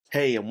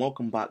Hey, and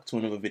welcome back to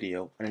another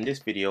video, and in this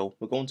video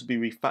we're going to be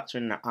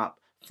refactoring the app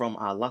from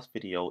our last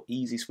video,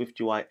 Easy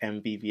SwiftUI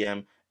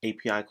MVVM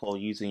API Call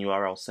using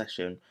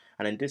URLSession.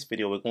 And in this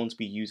video we're going to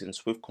be using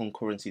Swift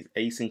Concurrency's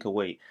Async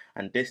Await,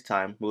 and this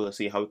time we're going to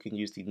see how we can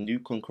use the new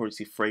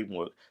concurrency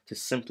framework to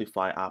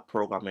simplify our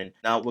programming.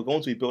 Now we're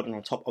going to be building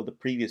on top of the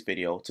previous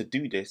video. To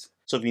do this,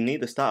 so if you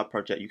need the starter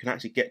project, you can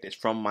actually get this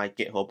from my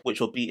GitHub, which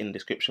will be in the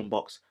description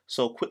box.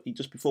 So quickly,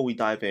 just before we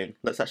dive in,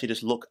 let's actually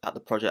just look at the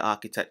project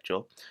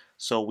architecture.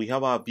 So we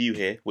have our view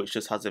here, which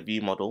just has a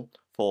view model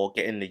for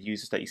getting the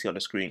users that you see on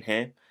the screen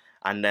here.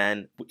 And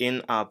then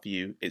in our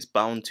view, it's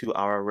bound to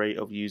our array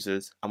of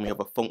users, and we have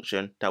a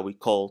function that we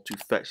call to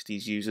fetch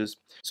these users.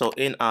 So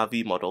in our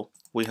view model,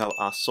 we have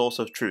our source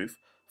of truth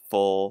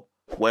for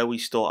where we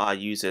store our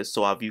users,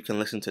 so our view can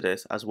listen to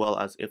this, as well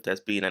as if there's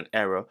been an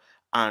error,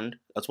 and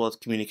as well as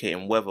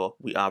communicating whether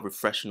we are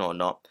refreshing or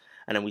not.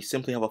 And then we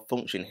simply have a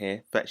function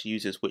here, fetch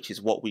users, which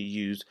is what we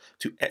use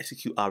to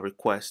execute our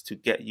request to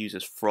get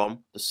users from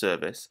the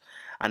service.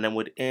 And then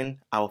within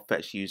our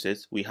fetch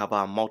users, we have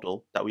our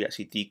model that we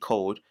actually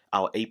decode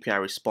our API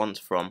response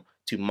from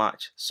to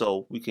match,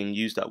 so we can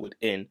use that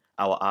within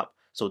our app.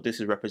 So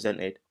this is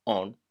represented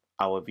on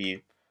our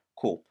view.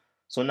 Cool.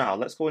 So now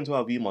let's go into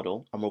our view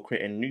model, and we'll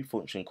create a new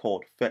function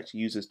called fetch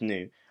users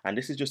new. And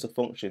this is just a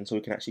function so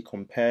we can actually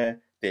compare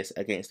this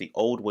against the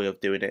old way of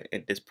doing it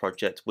in this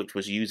project, which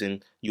was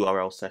using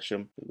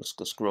URLSession. Let's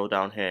go scroll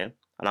down here,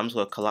 and I'm just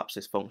going to collapse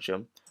this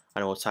function,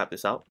 and we'll type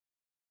this out.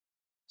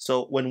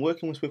 So when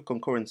working with Swift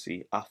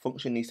Concurrency, our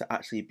function needs to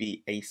actually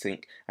be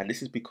async, and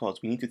this is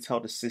because we need to tell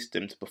the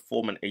system to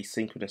perform an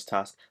asynchronous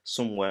task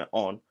somewhere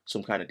on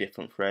some kind of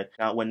different thread.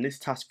 Now when this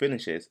task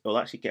finishes, it will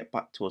actually get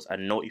back to us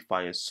and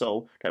notify us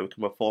so that we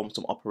can perform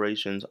some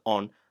operations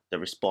on the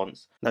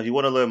response. Now if you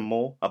want to learn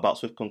more about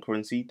Swift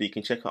Concurrency, then you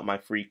can check out my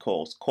free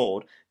course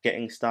called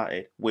Getting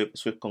Started with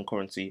Swift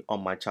Concurrency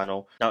on my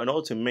channel. Now in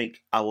order to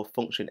make our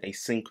function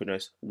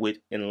asynchronous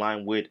in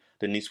line with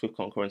the new Swift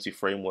Concurrency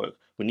framework,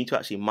 we need to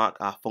actually mark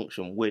our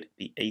function with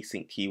the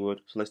async keyword.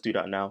 So let's do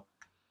that now.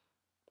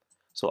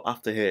 So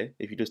after here,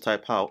 if you just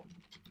type out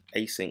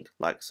async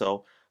like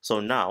so,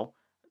 now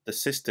the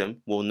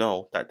system will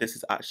know that this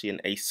is actually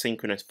an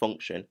asynchronous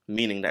function,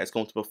 meaning that it's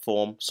going to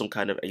perform some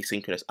kind of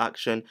asynchronous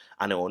action,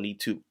 and it will need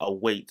to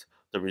await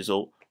the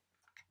result.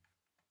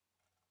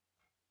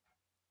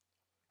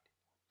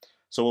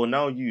 So we'll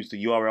now use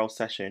the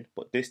URLSession,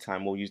 but this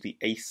time we'll use the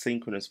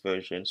asynchronous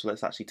version. So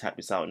let's actually type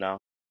this out now.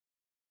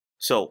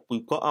 So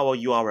we've got our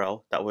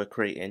URL that we're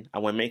creating,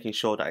 and we're making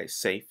sure that it's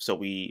safe, so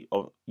we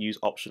use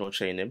optional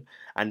chaining.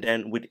 And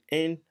then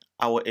within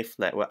our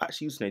if-let, we're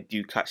actually using a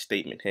do-catch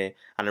statement here.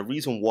 And the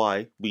reason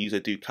why we use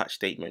a do-catch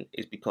statement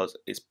is because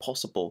it's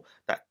possible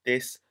that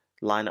this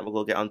line that we're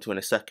going to get onto in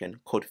a second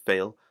could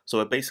fail. So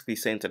we're basically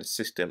saying to the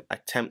system,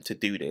 attempt to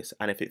do this,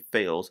 and if it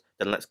fails,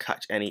 then let's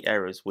catch any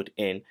errors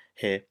within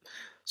here.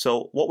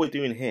 So what we're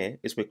doing here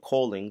is we're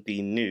calling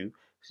the new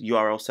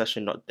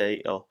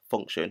URLSession.data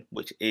function,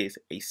 which is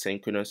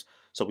asynchronous.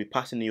 So we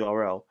pass in the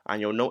URL, and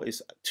you'll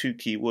notice two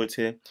keywords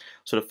here.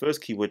 So the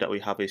first keyword that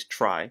we have is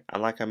try,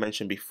 and like I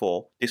mentioned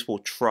before, this will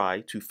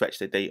try to fetch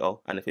the data,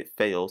 and if it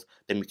fails,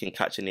 then we can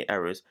catch any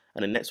errors.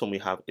 And the next one we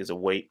have is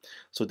await.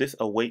 So this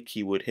await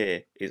keyword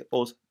here is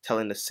us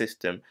telling the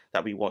system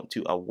that we want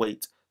to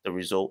await the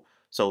result.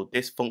 So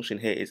this function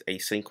here is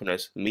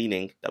asynchronous,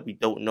 meaning that we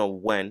don't know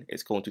when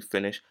it's going to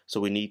finish, so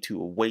we need to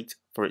wait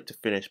for it to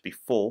finish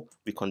before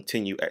we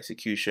continue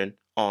execution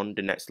on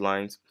the next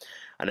lines.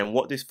 And then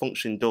what this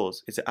function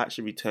does is it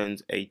actually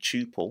returns a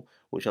tuple,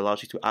 which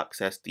allows you to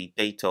access the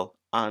data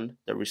and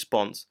the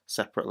response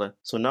separately.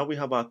 So now we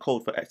have our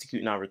code for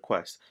executing our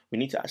request. We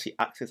need to actually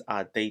access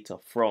our data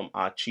from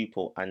our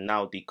tuple and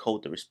now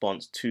decode the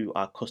response to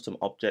our custom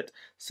object,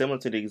 similar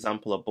to the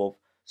example above.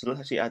 So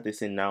let's actually add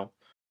this in now.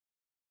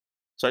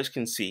 So as you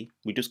can see,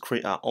 we just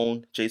create our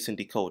own JSON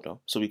decoder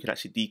so we can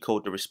actually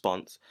decode the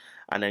response,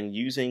 and then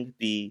using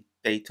the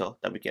data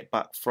that we get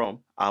back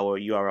from our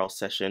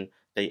URLSession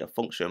data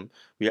function,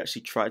 we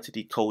actually try to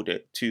decode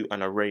it to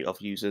an array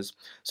of users.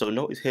 So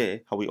notice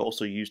here how we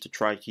also use the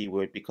try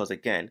keyword, because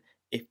again,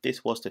 if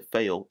this was to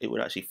fail, it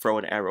would actually throw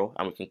an error,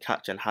 and we can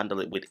catch and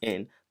handle it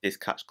within this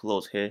catch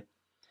clause here.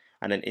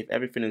 And then if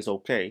everything is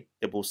okay,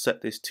 it will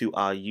set this to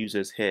our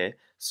users here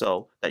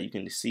so that you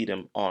can see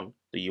them on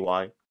the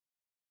UI.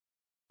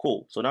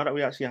 Cool. So now that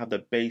we actually have the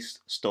base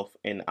stuff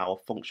in our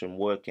function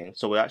working,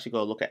 so we're actually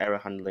going to look at error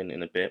handling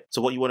in a bit.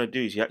 So what you want to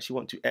do is you actually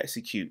want to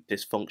execute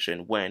this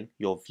function when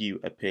your view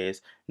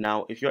appears.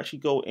 Now, if you actually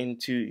go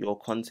into your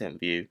content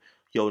view,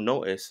 you'll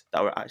notice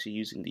that we're actually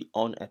using the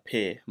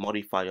onAppear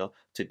modifier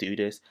to do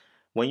this.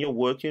 When you're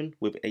working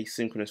with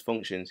asynchronous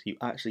functions, you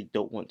actually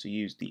don't want to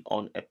use the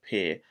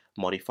onAppear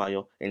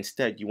modifier.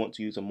 Instead, you want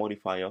to use a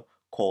modifier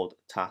called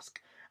task.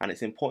 And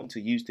it's important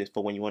to use this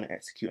for when you want to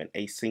execute an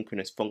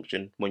asynchronous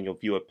function when your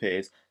view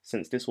appears,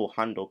 since this will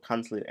handle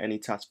cancelling any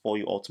task for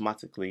you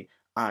automatically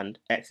and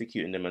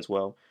executing them as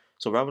well.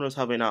 So rather than us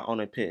having our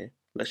onAppear,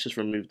 let's just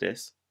remove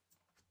this,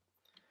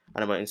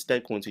 and we're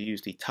instead going to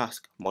use the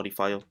task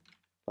modifier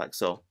like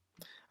so.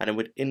 And then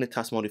within the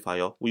task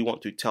modifier, we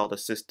want to tell the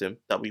system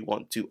that we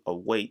want to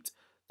await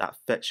that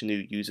fetch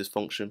new users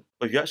function.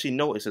 But if you actually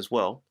notice as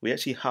well, we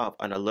actually have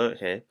an alert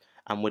here,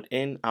 and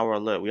within our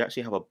alert, we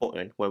actually have a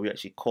button where we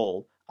actually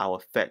call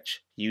our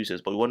fetch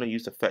users, but we want to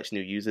use the fetch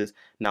new users.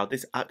 Now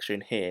this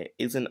action here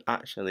isn't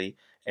actually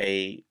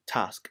a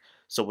task,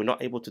 so we're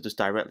not able to just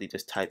directly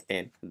just type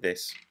in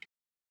this.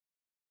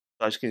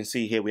 So as you can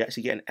see here, we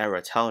actually get an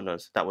error telling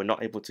us that we're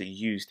not able to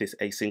use this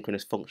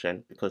asynchronous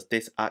function because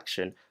this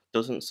action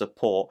doesn't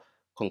support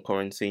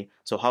concurrency.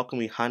 So how can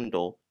we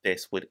handle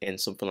this within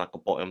something like a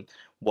button?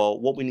 Well,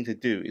 what we need to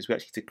do is we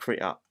actually need to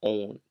create our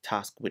own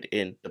task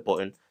within the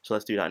button. So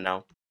let's do that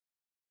now.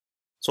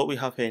 So what we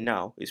have here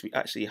now is we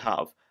actually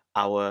have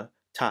our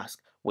task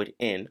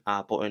within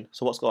our button.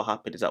 So what's going to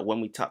happen is that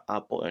when we tap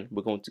our button,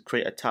 we're going to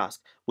create a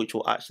task which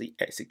will actually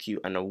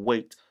execute and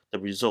await the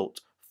result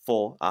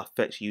for our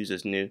fetch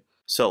users new.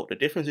 So the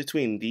difference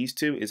between these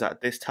two is that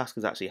this task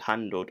is actually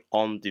handled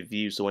on the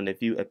view. So when the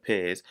view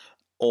appears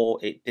or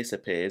it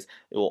disappears,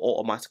 it will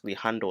automatically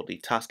handle the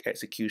task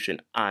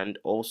execution and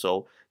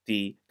also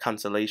the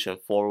cancellation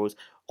for us.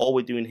 All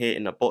we're doing here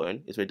in the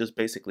button is we're just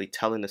basically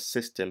telling the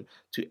system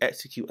to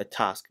execute a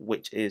task,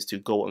 which is to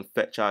go and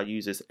fetch our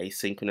users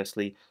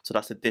asynchronously. So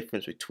that's the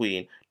difference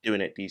between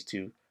doing it these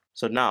two.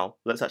 So now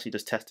let's actually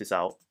just test this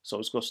out. So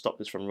let's go stop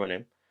this from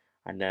running,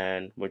 and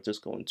then we're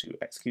just going to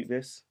execute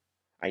this.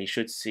 And you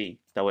should see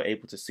that we're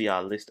able to see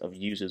our list of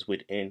users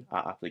within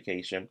our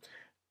application.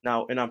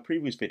 Now, in our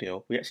previous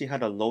video, we actually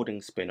had a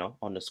loading spinner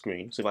on the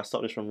screen. So if I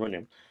stop this from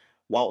running,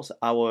 whilst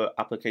our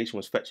application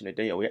was fetching the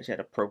data, we actually had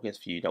a progress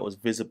view that was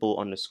visible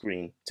on the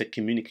screen to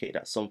communicate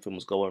that something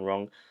was going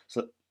wrong.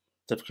 So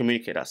to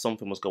communicate that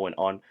something was going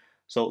on.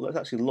 So let's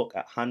actually look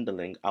at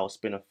handling our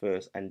spinner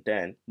first, and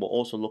then we'll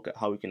also look at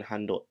how we can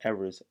handle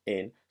errors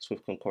in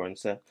Swift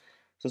Concurrency. So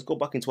let's go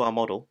back into our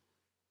model.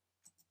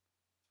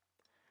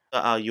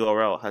 That our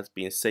URL has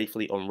been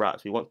safely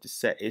unwrapped, we want to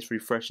set its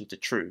refreshing to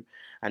true,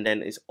 and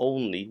then it's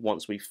only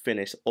once we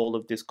finish all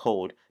of this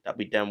code that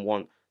we then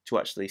want to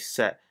actually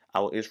set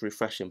our is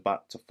refreshing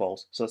back to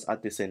false. So let's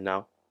add this in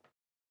now.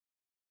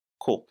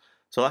 Cool.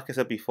 So like I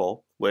said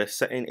before, we're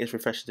setting is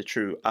refreshing to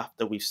true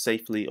after we've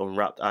safely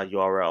unwrapped our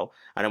URL,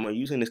 and then we're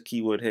using this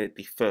keyword here,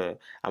 defer,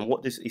 and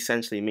what this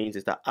essentially means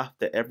is that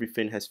after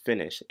everything has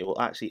finished, it will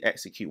actually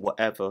execute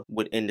whatever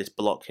within this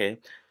block here.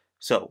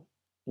 So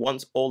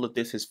once all of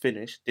this is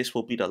finished, this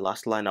will be the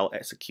last line I'll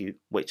execute,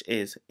 which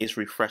is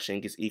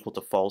refreshing is equal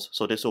to false.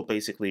 So this will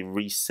basically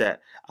reset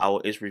our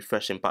is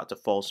refreshing back to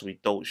false, so we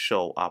don't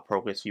show our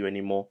progress view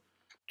anymore.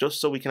 Just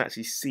so we can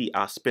actually see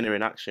our spinner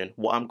in action,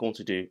 what I'm going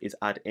to do is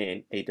add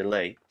in a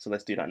delay. So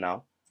let's do that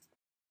now.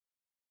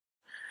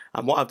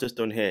 And what I've just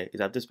done here is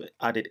I've just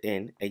added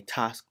in a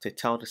task to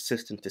tell the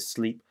system to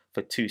sleep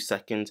for 2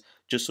 seconds,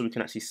 just so we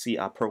can actually see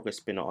our progress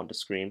spinner on the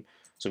screen.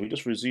 So we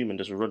just resume and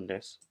just run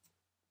this.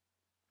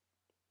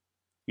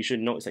 You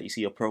should notice that you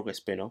see your progress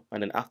spinner,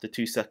 and then after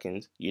 2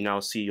 seconds you now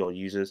see your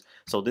users.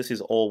 So this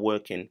is all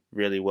working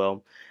really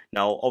well.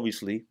 Now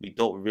obviously we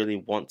don't really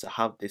want to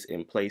have this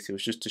in place. It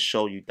was just to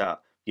show you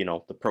that, you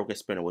know, the progress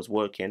spinner was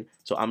working.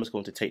 So I'm just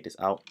going to take this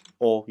out,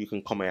 or you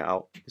can comment it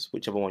out. It's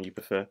whichever one you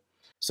prefer.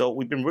 So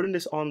we've been running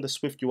this on the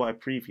SwiftUI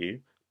preview,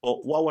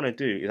 but what I want to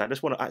do is I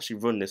just want to actually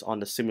run this on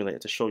the simulator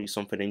to show you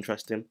something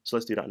interesting. So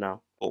let's do that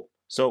now. Cool.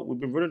 So we've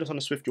been running this on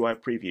the SwiftUI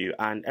preview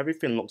and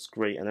everything looks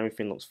great and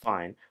everything looks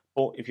fine.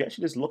 But if you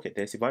actually just look at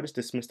this, if I just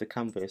dismiss the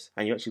canvas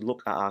and you actually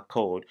look at our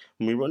code,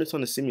 when we run this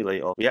on the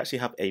simulator, we actually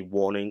have a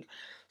warning.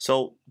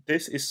 So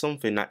this is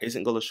something that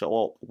isn't going to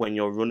show up when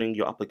you're running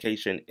your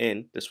application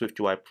in the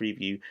SwiftUI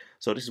preview.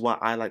 So this is why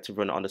I like to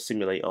run it on the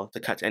simulator to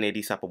catch any of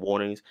these type of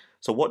warnings.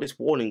 So what this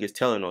warning is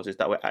telling us is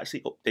that we're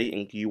actually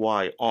updating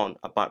UI on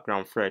a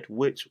background thread,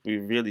 which we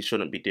really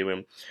shouldn't be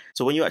doing.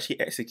 So when you actually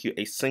execute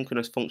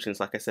asynchronous functions,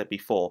 like I said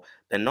before,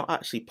 they're not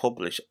actually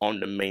published on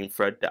the main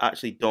thread. They're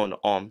actually done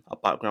on a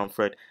background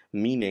thread,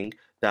 meaning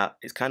that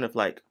it's kind of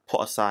like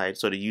put aside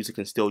so the user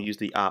can still use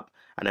the app,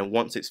 and then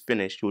once it's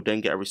finished you'll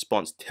then get a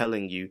response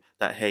telling you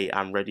that, hey,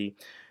 I'm ready.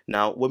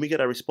 Now when we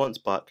get a response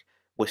back,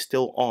 we're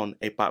still on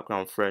a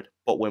background thread,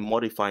 but we're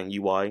modifying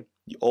UI.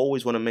 You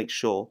always want to make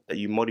sure that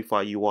you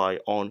modify UI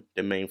on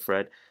the main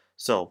thread.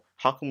 So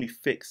how can we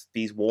fix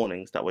these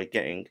warnings that we're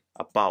getting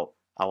about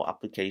our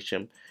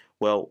application?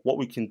 Well, what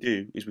we can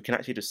do is we can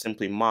actually just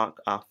simply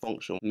mark our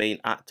function main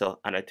actor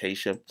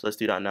annotation. So let's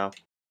do that now.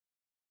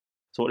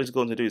 So what it's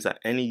going to do is that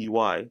any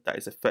UI that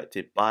is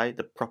affected by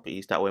the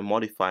properties that we're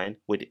modifying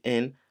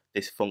within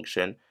this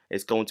function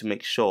is going to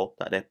make sure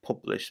that they're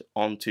published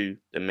onto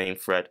the main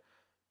thread.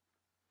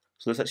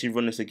 So let's actually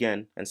run this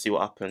again and see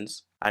what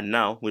happens. And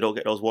now we don't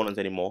get those warnings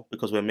anymore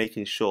because we're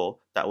making sure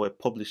that we're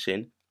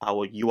publishing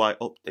our UI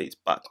updates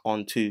back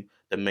onto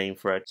the main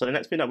thread. So the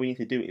next thing that we need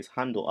to do is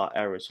handle our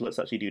errors. So let's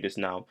actually do this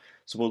now.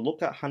 So we'll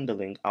look at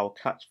handling our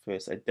catch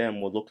first, and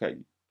then we'll look at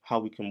how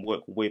we can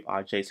work with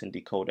our JSON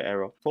decoder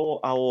error.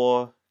 For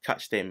our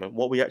catch statement,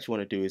 what we actually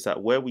want to do is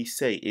that where we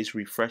say is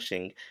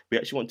refreshing, we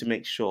actually want to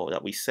make sure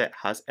that we set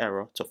has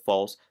error to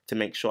false to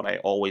make sure that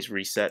it always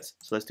resets.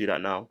 So let's do that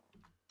now.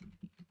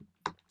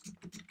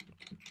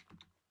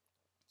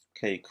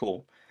 Okay,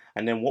 cool.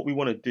 And then what we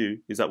want to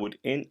do is that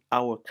within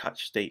our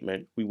catch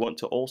statement, we want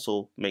to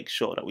also make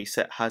sure that we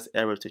set has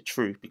error to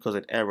true because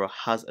an error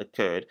has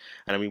occurred.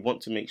 And then we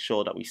want to make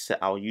sure that we set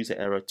our user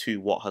error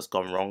to what has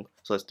gone wrong.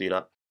 So let's do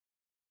that.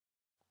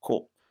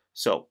 Cool.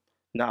 So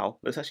now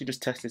let's actually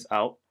just test this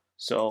out.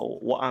 So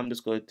what I'm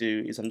just going to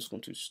do is I'm just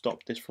going to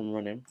stop this from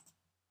running.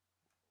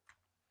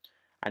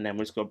 And then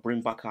we're just going to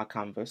bring back our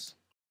canvas.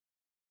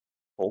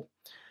 Cool.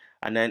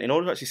 And then in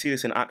order to actually see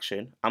this in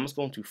action, I'm just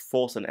going to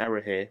force an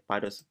error here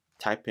by just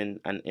typing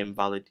an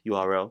invalid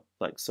URL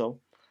like so.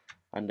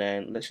 And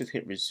then let's just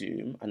hit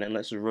resume and then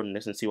let's just run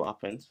this and see what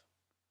happens.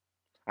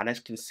 And as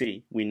you can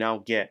see, we now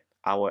get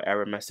our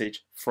error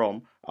message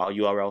from our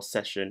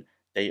URLSession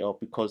data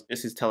because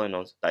this is telling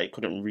us that it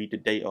couldn't read the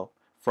data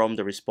from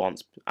the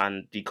response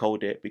and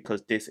decode it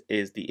because this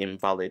is the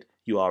invalid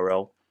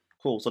URL.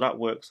 Cool, so that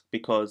works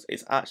because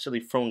it's actually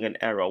throwing an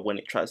error when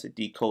it tries to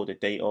decode the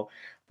data.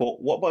 But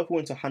what about if we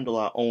want to handle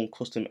our own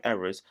custom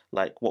errors,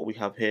 like what we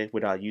have here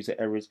with our user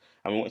errors,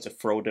 and we want to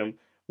throw them?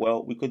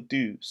 Well, we could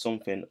do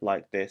something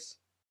like this.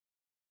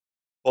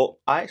 But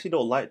I actually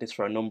don't like this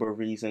for a number of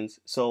reasons.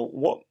 So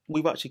what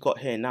we've actually got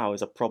here now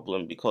is a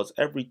problem because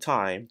every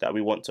time that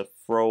we want to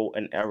throw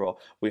an error,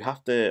 we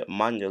have to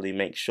manually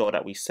make sure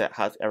that we set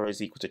has error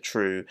is equal to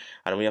true,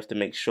 and we have to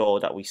make sure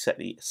that we set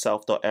the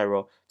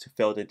self.error to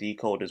fail to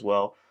decode as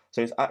well.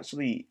 So it's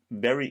actually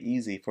very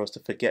easy for us to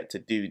forget to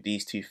do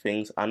these two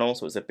things, and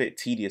also it's a bit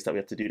tedious that we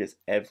have to do this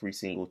every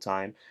single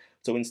time.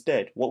 So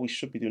instead, what we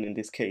should be doing in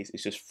this case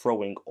is just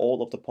throwing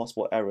all of the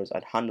possible errors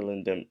and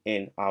handling them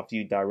in our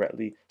view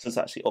directly. So let's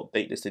actually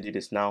update this to do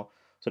this now.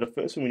 So the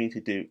first thing we need to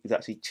do is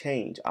actually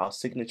change our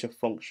signature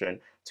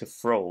function to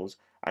throws,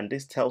 and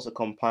this tells the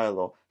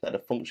compiler that the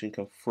function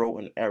can throw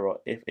an error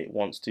if it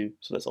wants to.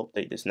 So let's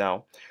update this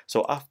now.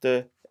 So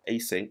after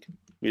async,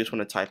 we just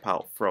want to type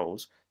out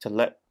throws to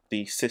let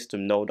the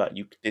system know that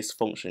this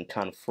function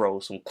can throw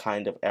some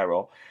kind of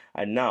error.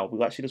 And now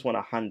we actually just want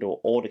to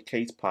handle all the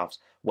case paths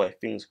where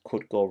things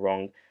could go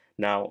wrong.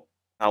 Now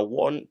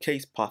one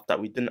case path that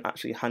we didn't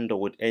actually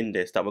handle within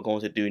this that we're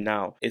going to do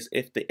now is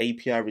if the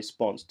API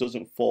response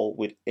doesn't fall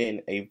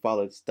within a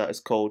valid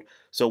status code.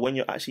 So when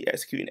you're actually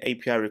executing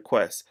API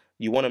requests,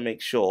 you want to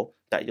make sure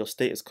that your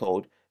status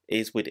code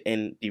is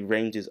within the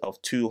ranges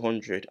of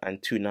 200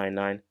 and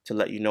 299 to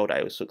let you know that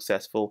it was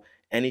successful.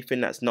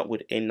 Anything that's not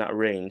within that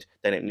range,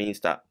 then it means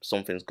that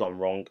something's gone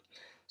wrong.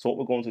 So what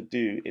we're going to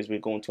do is we're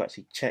going to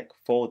actually check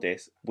for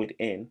this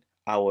within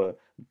our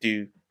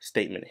do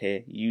statement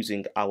here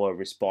using our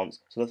response.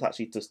 So let's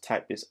actually just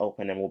type this up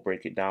and then we'll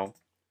break it down.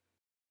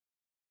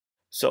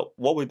 So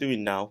what we're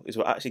doing now is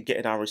we're actually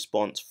getting our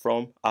response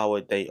from our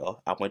data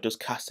and we're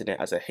just casting it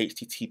as a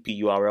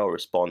HTTP URL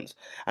response,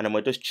 and then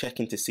we're just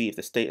checking to see if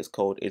the status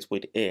code is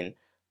within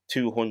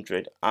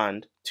 200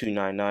 and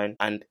 299,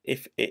 and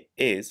if it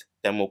is,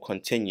 then we'll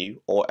continue,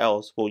 or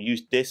else we'll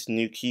use this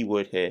new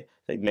keyword here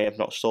that you may have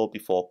not saw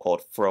before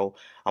called throw.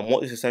 And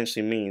what this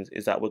essentially means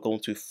is that we're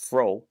going to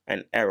throw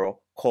an error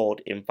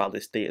called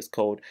invalid status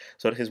code.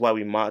 So this is why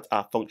we marked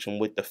our function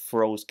with the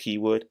throws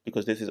keyword,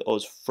 because this is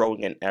us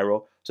throwing an error.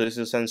 So this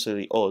is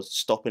essentially us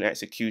stopping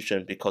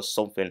execution because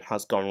something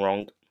has gone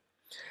wrong.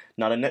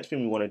 Now the next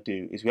thing we want to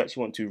do is we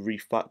actually want to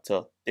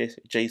refactor this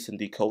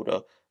JSON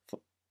decoder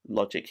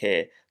logic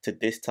here to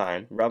this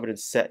time, rather than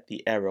set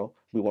the error,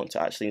 we want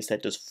to actually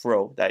instead just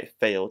throw that it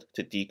failed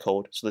to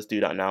decode. So let's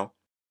do that now.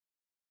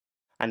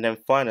 And then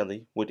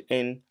finally,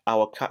 within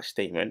our catch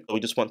statement, we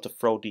just want to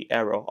throw the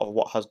error of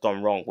what has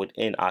gone wrong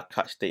within our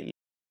catch statement.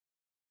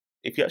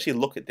 If you actually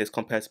look at this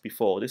compared to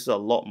before, this is a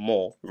lot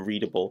more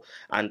readable,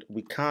 and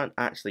we can't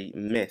actually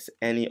miss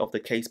any of the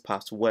case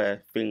paths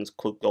where things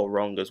could go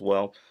wrong as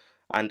well.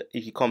 And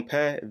if you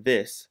compare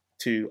this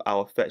to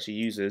our fetch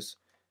users,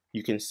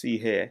 you can see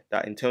here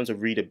that in terms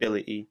of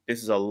readability,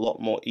 this is a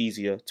lot more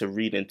easier to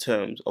read in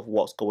terms of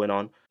what's going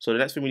on. So the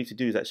next thing we need to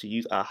do is actually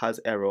use our has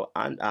error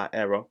and our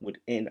error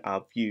within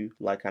our view,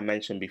 like I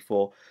mentioned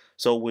before.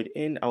 So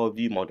within our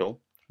view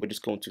model, we're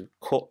just going to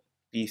cut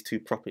these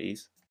two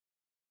properties,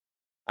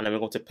 and then we're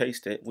going to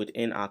paste it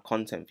within our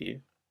content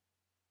view.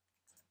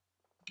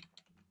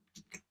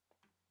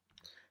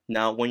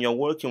 Now, when you're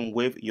working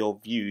with your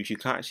views, you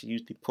can't actually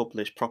use the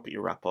publish property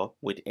wrapper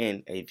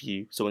within a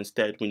view. So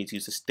instead, we need to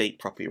use the state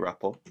property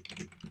wrapper.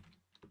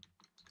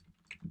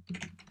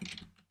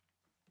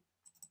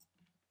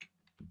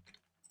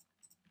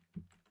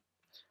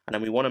 And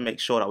then we want to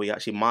make sure that we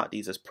actually mark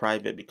these as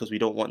private because we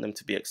don't want them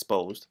to be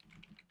exposed.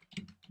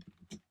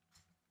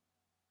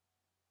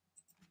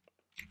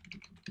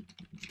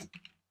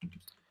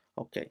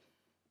 Okay,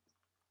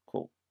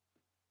 cool.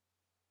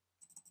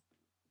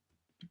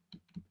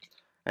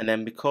 And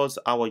then because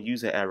our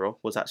user error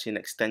was actually an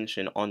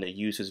extension on the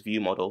user's view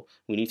model,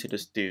 we need to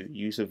just do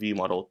user view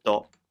model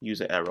dot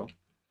user error.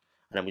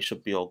 and then we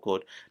should be all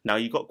good. Now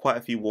you've got quite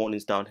a few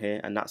warnings down here,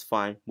 and that's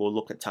fine. We'll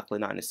look at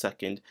tackling that in a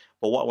second.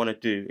 But what I want to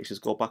do is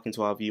just go back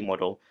into our view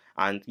model,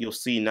 and you'll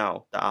see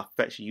now that our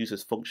fetch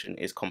users function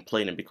is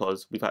complaining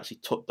because we've actually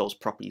took those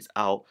properties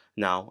out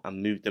now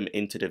and moved them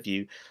into the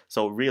view.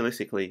 So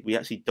realistically, we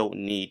actually don't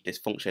need this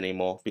function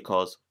anymore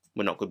because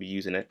we're not going to be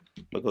using it.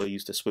 We're going to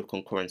use the Swift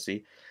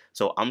Concurrency.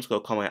 So I'm just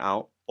going to comment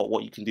out, but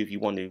what you can do if you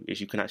want to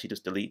is you can actually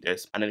just delete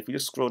this. And then if you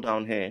just scroll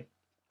down here,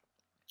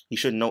 you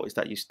should notice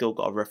that you still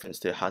got a reference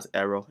to has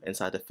error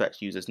inside the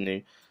fetch users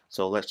new.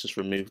 So let's just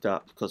remove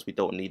that because we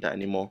don't need that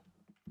anymore.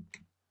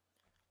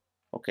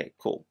 Okay,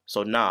 cool.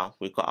 So now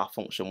we've got our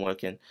function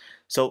working.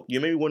 So you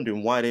may be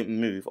wondering why I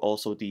didn't move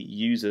also the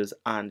users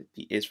and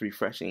the is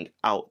refreshing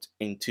out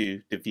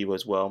into the view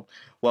as well.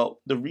 Well,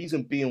 the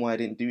reason being why I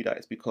didn't do that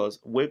is because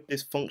with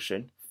this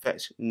function,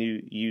 fetch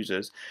new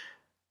users,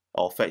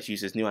 or fetch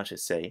users new I should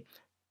say,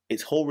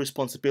 its whole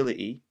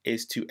responsibility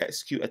is to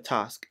execute a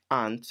task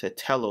and to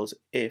tell us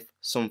if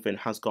something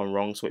has gone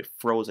wrong, so it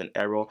throws an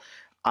error.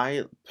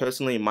 I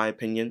personally, in my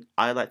opinion,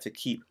 I like to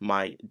keep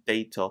my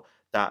data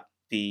that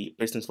the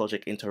business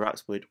logic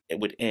interacts with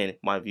within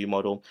my view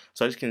model.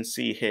 So as you can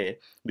see here,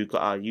 we've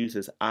got our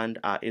users and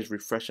our is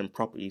refreshing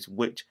properties,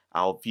 which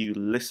our view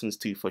listens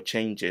to for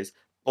changes,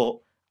 but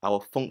our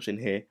function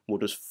here will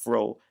just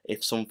throw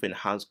if something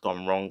has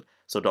gone wrong.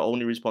 So the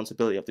only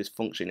responsibility of this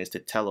function is to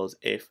tell us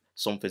if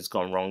something's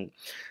gone wrong.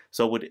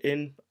 So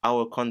within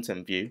our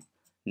content view,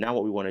 now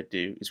what we want to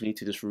do is we need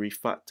to just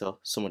refactor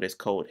some of this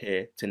code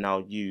here to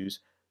now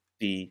use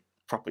the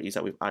properties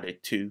that we've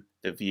added to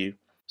the view.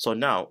 So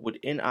now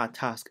within our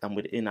task and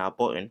within our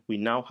button, we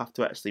now have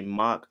to actually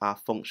mark our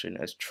function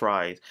as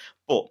tried.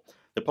 But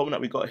the problem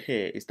that we got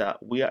here is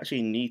that we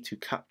actually need to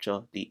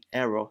capture the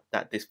error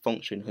that this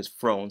function has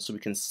thrown, so we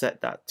can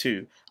set that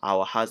to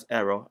our has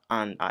error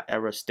and our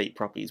error state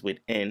properties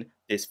within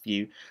this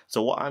view.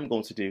 So what I'm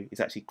going to do is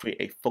actually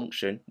create a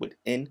function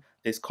within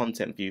this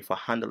content view for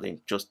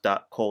handling just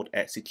that called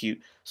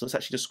execute. So let's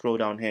actually just scroll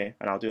down here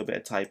and I'll do a bit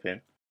of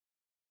typing.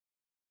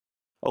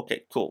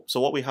 Okay, cool. So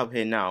what we have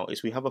here now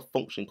is we have a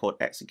function called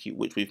execute,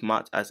 which we've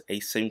marked as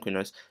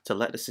asynchronous to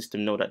let the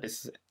system know that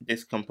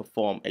this can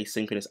perform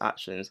asynchronous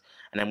actions,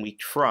 and then we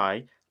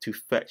try to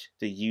fetch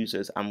the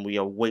users and we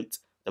await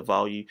the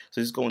value.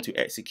 So this is going to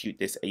execute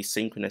this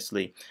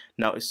asynchronously.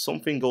 Now if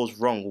something goes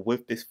wrong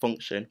with this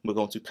function, we're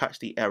going to catch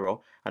the error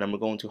and then we're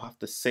going to have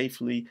to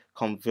safely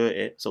convert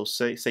it, so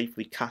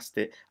safely cast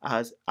it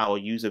as our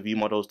user view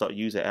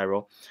models.user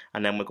error,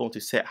 and then we're going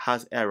to set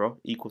has error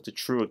equal to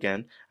true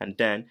again, and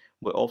then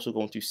we're also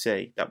going to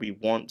say that we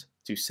want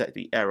to set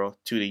the error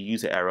to the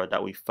user error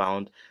that we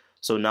found.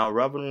 So now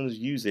rather than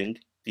using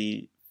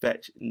the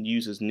fetch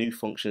users new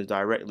functions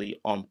directly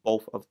on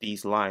both of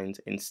these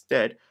lines,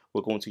 instead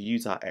we're going to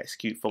use our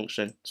execute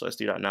function. So let's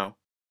do that now.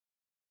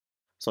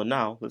 So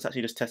now let's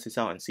actually just test this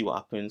out and see what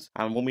happens.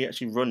 And when we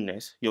actually run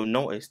this, you'll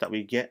notice that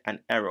we get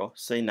an error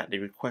saying that the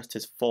request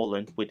has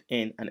fallen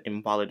within an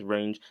invalid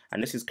range.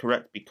 And this is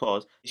correct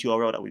because this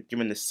URL that we've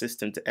given the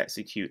system to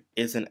execute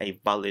isn't a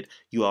valid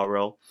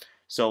URL.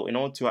 So in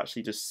order to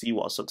actually just see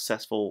what a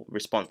successful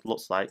response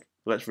looks like,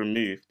 let's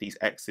remove these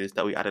X's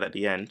that we added at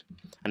the end,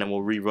 and then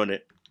we'll rerun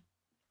it.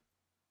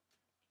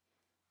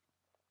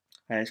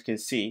 And as you can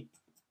see,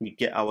 we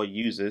get our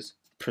users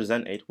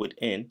presented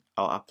within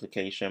our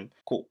application.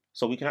 Cool.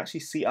 So we can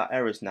actually see our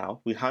errors now.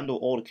 We handle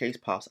all the case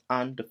paths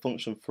and the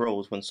function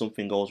throws when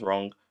something goes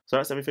wrong. So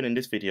that's everything in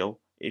this video.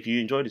 If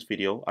you enjoyed this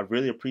video, I'd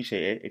really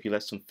appreciate it if you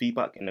left some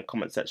feedback in the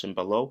comment section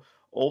below.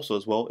 Also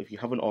as well, if you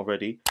haven't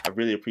already, I'd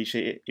really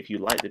appreciate it if you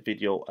like the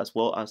video as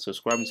well as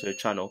subscribing to the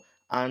channel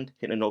and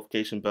hit the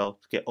notification bell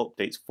to get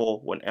updates for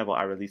whenever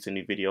I release a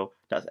new video.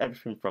 That's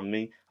everything from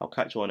me. I'll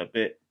catch you on a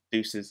bit.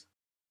 Deuces.